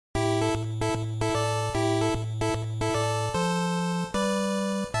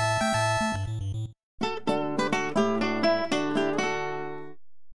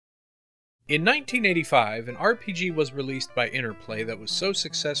In 1985, an RPG was released by Interplay that was so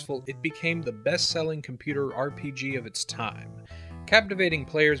successful it became the best-selling computer RPG of its time, captivating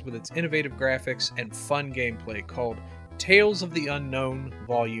players with its innovative graphics and fun gameplay called Tales of the Unknown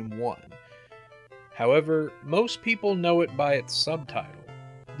Volume 1. However, most people know it by its subtitle,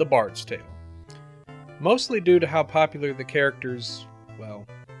 The Bard's Tale. Mostly due to how popular the character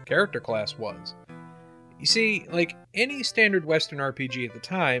class was. You see, like any standard Western RPG at the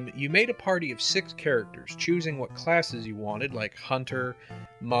time, you made a party of 6 characters, choosing what classes you wanted, like Hunter,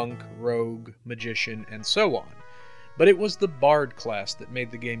 Monk, Rogue, Magician, and so on. But it was the Bard class that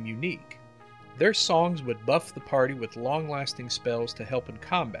made the game unique. Their songs would buff the party with long-lasting spells to help in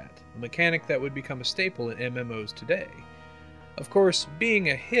combat, a mechanic that would become a staple in MMOs today. Of course,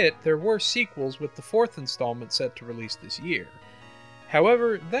 being a hit, there were sequels with the 4th installment set to release this year.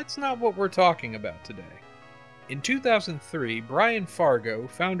 However, that's not what we're talking about today. In 2003, Brian Fargo,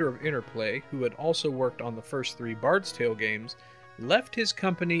 founder of Interplay, who had also worked on the first 3 Bard's Tale games, left his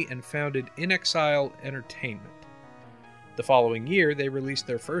company and founded In Exile Entertainment. The following year, they released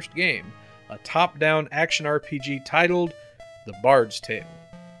their first game, a top-down action RPG titled The Bard's Tale.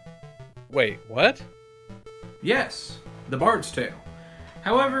 Wait, what? Yes, The Bard's Tale.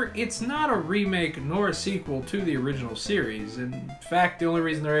 However, it's not a remake nor a sequel to the original series. In fact, the only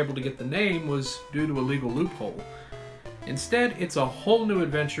reason they're able to get the name was due to a legal loophole. Instead, it's a whole new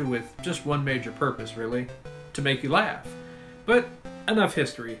adventure with just one major purpose, really, to make you laugh. But enough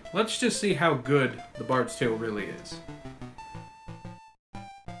history. Let's just see how good The Bard's Tale really is.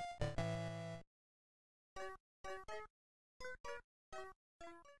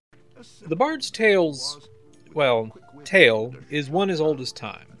 The Bard's Tale's tale is one as old as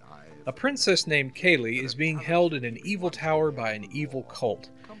time. A princess named Kaylee is being held in an evil tower by an evil cult,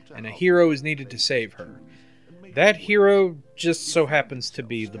 and a hero is needed to save her. That hero just so happens to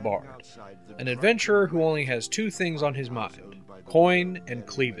be the Bard, an adventurer who only has 2 things on his mind, coin and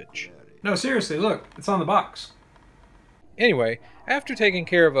cleavage. No, seriously, look, it's on the box. Anyway, after taking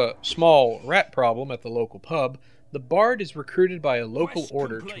care of a small rat problem at the local pub, the Bard is recruited by a local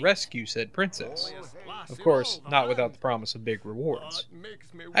order to rescue said princess. Of course, not without the promise of big rewards.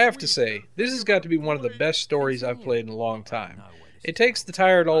 I have to say, this has got to be one of the best stories I've played in a long time. It takes the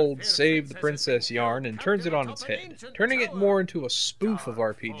tired old save the princess yarn and turns it on its head, turning it more into a spoof of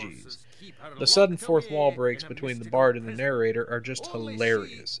RPGs. The sudden fourth wall breaks between the Bard and the narrator are just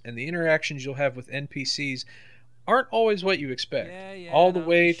hilarious, and the interactions you'll have with NPCs aren't always what you expect, all the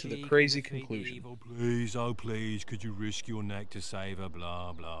way to the crazy conclusion. Please, oh please, could you risk your neck to save her,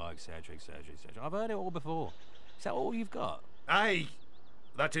 blah blah, etc, etc, etc. I've heard it all before. Is that all you've got? Aye,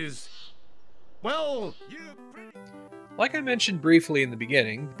 that is... well, you... Like I mentioned briefly in the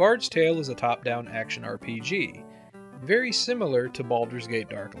beginning, Bard's Tale is a top-down action RPG, very similar to Baldur's Gate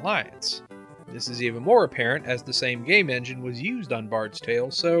Dark Alliance. This is even more apparent as the same game engine was used on Bard's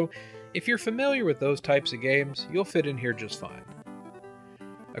Tale, so if you're familiar with those types of games, you'll fit in here just fine.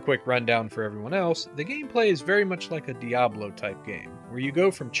 A quick rundown for everyone else, the gameplay is very much like a Diablo-type game, where you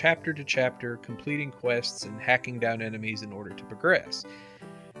go from chapter to chapter, completing quests and hacking down enemies in order to progress.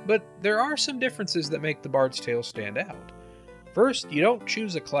 But there are some differences that make the Bard's Tale stand out. First, you don't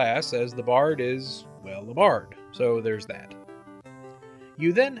choose a class, as the Bard is, well, the Bard, so there's that.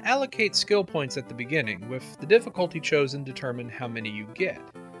 You then allocate skill points at the beginning, with the difficulty chosen determine how many you get.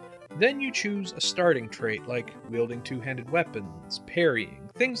 Then you choose a starting trait like wielding 2-handed weapons, parrying,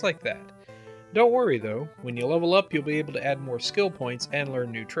 things like that. Don't worry though, when you level up you'll be able to add more skill points and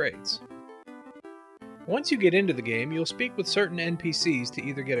learn new traits. Once you get into the game, you'll speak with certain NPCs to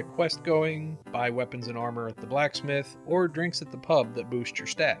either get a quest going, buy weapons and armor at the blacksmith, or drinks at the pub that boost your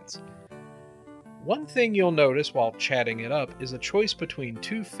stats. One thing you'll notice while chatting it up is a choice between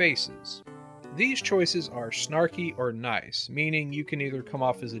 2 faces. These choices are snarky or nice, meaning you can either come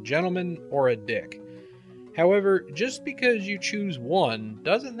off as a gentleman or a dick. However, just because you choose one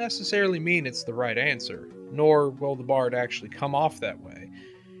doesn't necessarily mean it's the right answer, nor will the Bard actually come off that way.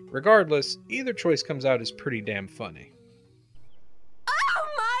 Regardless, either choice comes out as pretty damn funny. Oh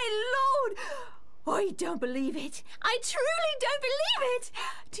my lord! I don't believe it! I truly don't believe it!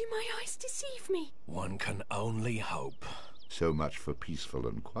 Do my eyes deceive me? One can only hope. So much for peaceful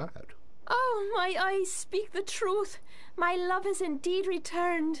and quiet. Oh, my eyes speak the truth. My love has indeed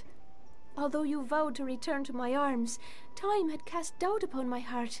returned. Although you vowed to return to my arms, time had cast doubt upon my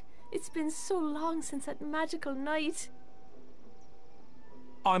heart. It's been so long since that magical night.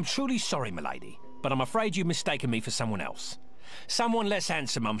 I'm truly sorry, milady, but I'm afraid you've mistaken me for someone else. Someone less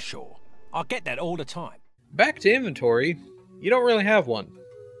handsome, I'm sure. I get that all the time. Back to inventory, you don't really have one.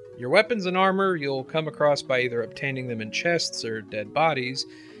 Your weapons and armor you'll come across by either obtaining them in chests or dead bodies,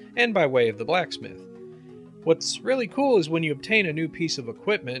 and by way of the blacksmith. What's really cool is when you obtain a new piece of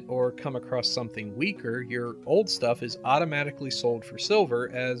equipment or come across something weaker, your old stuff is automatically sold for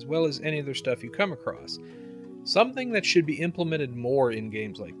silver, as well as any other stuff you come across. Something that should be implemented more in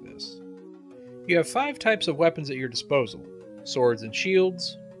games like this. You have 5 types of weapons at your disposal: swords and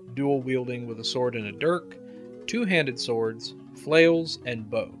shields, dual wielding with a sword and a dirk, two-handed swords, flails, and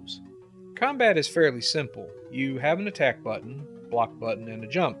bows. Combat is fairly simple. You have an attack button, block button, and a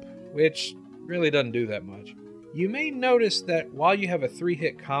jump, which really doesn't do that much. You may notice that while you have a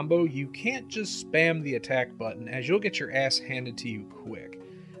 3-hit combo, you can't just spam the attack button, as you'll get your ass handed to you quick.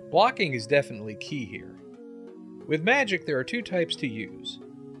 Blocking is definitely key here. With magic, there are 2 types to use.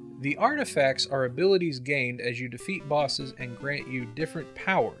 The artifacts are abilities gained as you defeat bosses and grant you different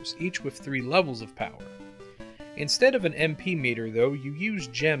powers, each with 3 levels of power. Instead of an MP meter, though, you use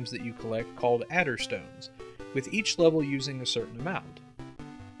gems that you collect called adder stones, with each level using a certain amount.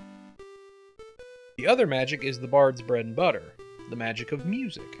 The other magic is the bard's bread and butter, the magic of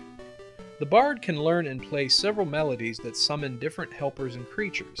music. The bard can learn and play several melodies that summon different helpers and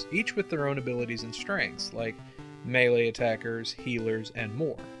creatures, each with their own abilities and strengths, like melee attackers, healers, and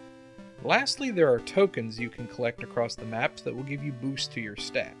more. Lastly, there are tokens you can collect across the maps that will give you boosts to your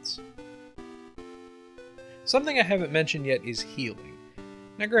stats. Something I haven't mentioned yet is healing.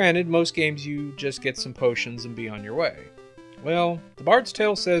 Now granted, most games you just get some potions and be on your way. Well, the Bard's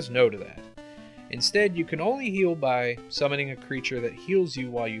Tale says no to that. Instead, you can only heal by summoning a creature that heals you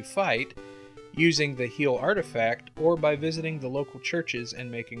while you fight, using the heal artifact, or by visiting the local churches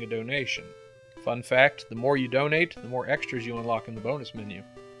and making a donation. Fun fact, the more you donate, the more extras you unlock in the bonus menu.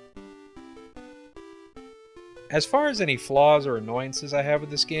 As far as any flaws or annoyances I have with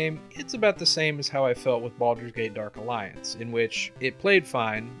this game, it's about the same as how I felt with Baldur's Gate Dark Alliance, in which it played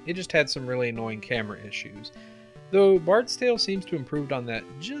fine, it just had some really annoying camera issues, though Bard's Tale seems to have improved on that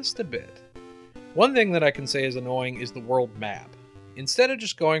just a bit. One thing that I can say is annoying is the world map. Instead of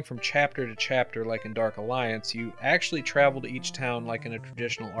just going from chapter to chapter like in Dark Alliance, you actually travel to each town like in a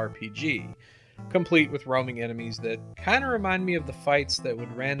traditional RPG, complete with roaming enemies that kind of remind me of the fights that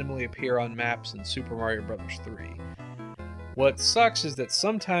would randomly appear on maps in Super Mario Bros. 3. What sucks is that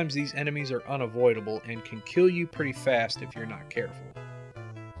sometimes these enemies are unavoidable and can kill you pretty fast if you're not careful.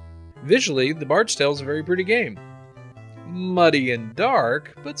 Visually, The Bard's Tale is a very pretty game. Muddy and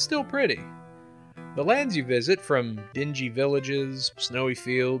dark, but still pretty. The lands you visit, from dingy villages, snowy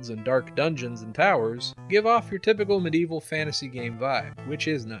fields, and dark dungeons and towers, give off your typical medieval fantasy game vibe, which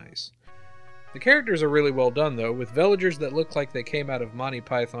is nice. The characters are really well done though, with villagers that look like they came out of Monty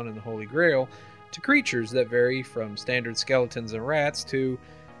Python and the Holy Grail, to creatures that vary from standard skeletons and rats to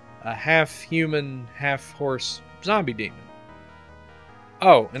a half-human, half-horse zombie demon.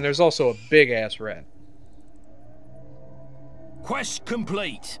 Oh, and there's also a big-ass rat. Quest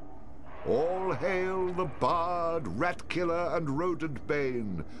complete. All hail the bard, rat killer, and rodent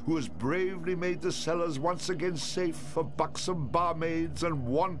bane, who has bravely made the cellars once again safe for buxom barmaids and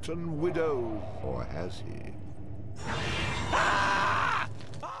wanton widows. Or has he?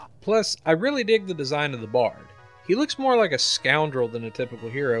 Plus, I really dig the design of the bard. He looks more like a scoundrel than a typical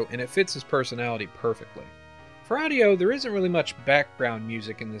hero, and it fits his personality perfectly. For audio, there isn't really much background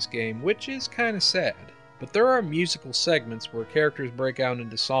music in this game, which is kinda sad. But there are musical segments where characters break out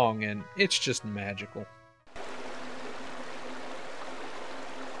into song, and it's just magical.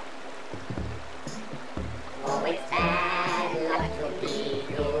 Oh, it's bad luck to be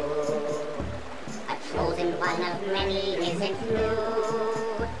you. A chosen one of many isn't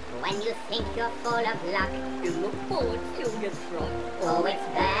true. When you think you're full of luck, you look forward till you're struck. Oh, it's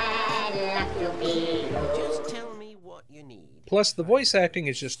bad luck to be you. Just tell me what you need. Plus, the voice acting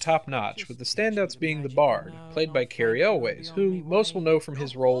is just top-notch, with the standouts being the Bard, played by Cary Elwes, who most will know from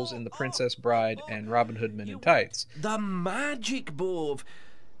his roles in The Princess Bride and Robin Hood Men in Tights. The magic bow.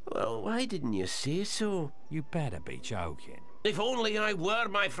 Well, why didn't you say so? You better be joking. If only I were,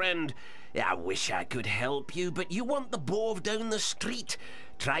 my friend. I wish I could help you, but you want the bow down the street.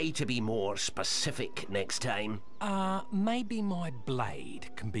 Try to be more specific next time. Maybe my blade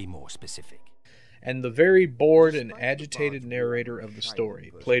can be more specific. And the very bored and agitated narrator of the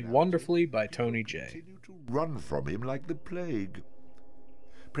story, played wonderfully by Tony J. Continue to run from him like the plague.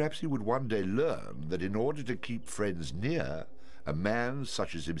 Perhaps he would one day learn that in order to keep friends near, a man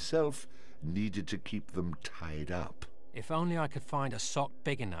such as himself needed to keep them tied up. If only I could find a sock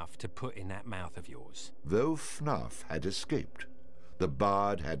big enough to put in that mouth of yours. Though Fnaf had escaped, the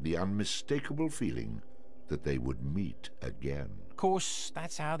bard had the unmistakable feeling that they would meet again. Of course,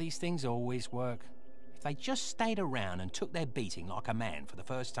 that's how these things always work. If they just stayed around and took their beating like a man for the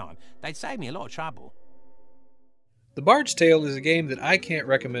first time, they'd save me a lot of trouble. The Bard's Tale is a game that I can't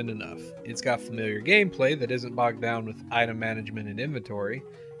recommend enough. It's got familiar gameplay that isn't bogged down with item management and inventory,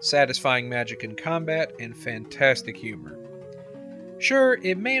 satisfying magic and combat, and fantastic humor. Sure,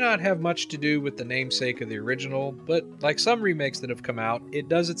 it may not have much to do with the namesake of the original, but like some remakes that have come out, it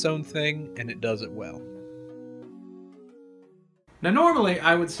does its own thing, and it does it well. Now normally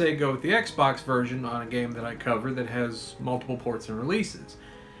I would say go with the Xbox version on a game that I cover that has multiple ports and releases.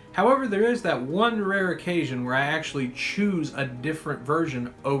 However, there is that one rare occasion where I actually choose a different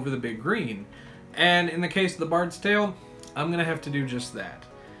version over the big green. And in the case of the Bard's Tale, I'm going to have to do just that.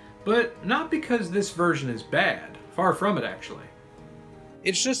 But not because this version is bad. Far from it, actually.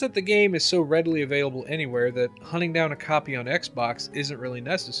 It's just that the game is so readily available anywhere that hunting down a copy on Xbox isn't really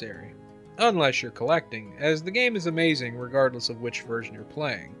necessary. Unless you're collecting, as the game is amazing regardless of which version you're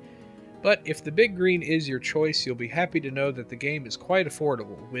playing. But if the big green is your choice, you'll be happy to know that the game is quite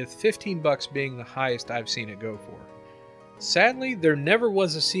affordable, with $15 being the highest I've seen it go for. Sadly, there never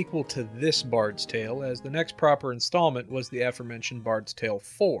was a sequel to this Bard's Tale, as the next proper installment was the aforementioned Bard's Tale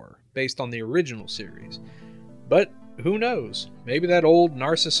 4, based on the original series. But who knows, maybe that old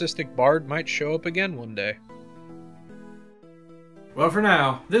narcissistic bard might show up again one day. Well, for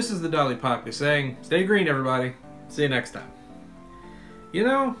now, this is the Dolly Poppy saying, stay green everybody, see you next time. You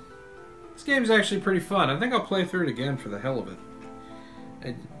know, this game's actually pretty fun. I think I'll play through it again for the hell of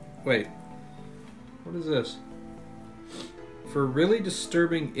it. Wait, what is this? For really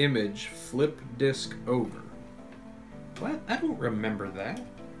disturbing image, flip disc over. What? I don't remember that.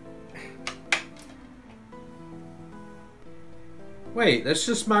 Wait, that's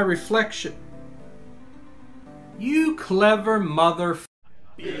just my reflection. You clever mother...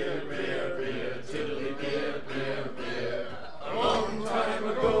 Beer, beer, beer, tiddly beer, beer, beer. A long time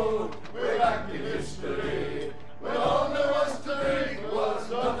ago, way back in history, when all there was to drink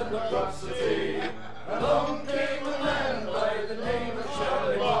was nothing but cups of tea. Along came a man by the name of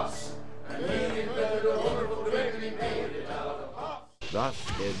Charlie Boss, and he invented a wonderful drink and he made it out of hops.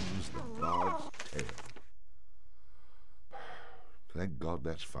 Thus ends the Bard's Tale. Thank God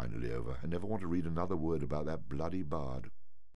that's finally over. I never want to read another word about that bloody bard.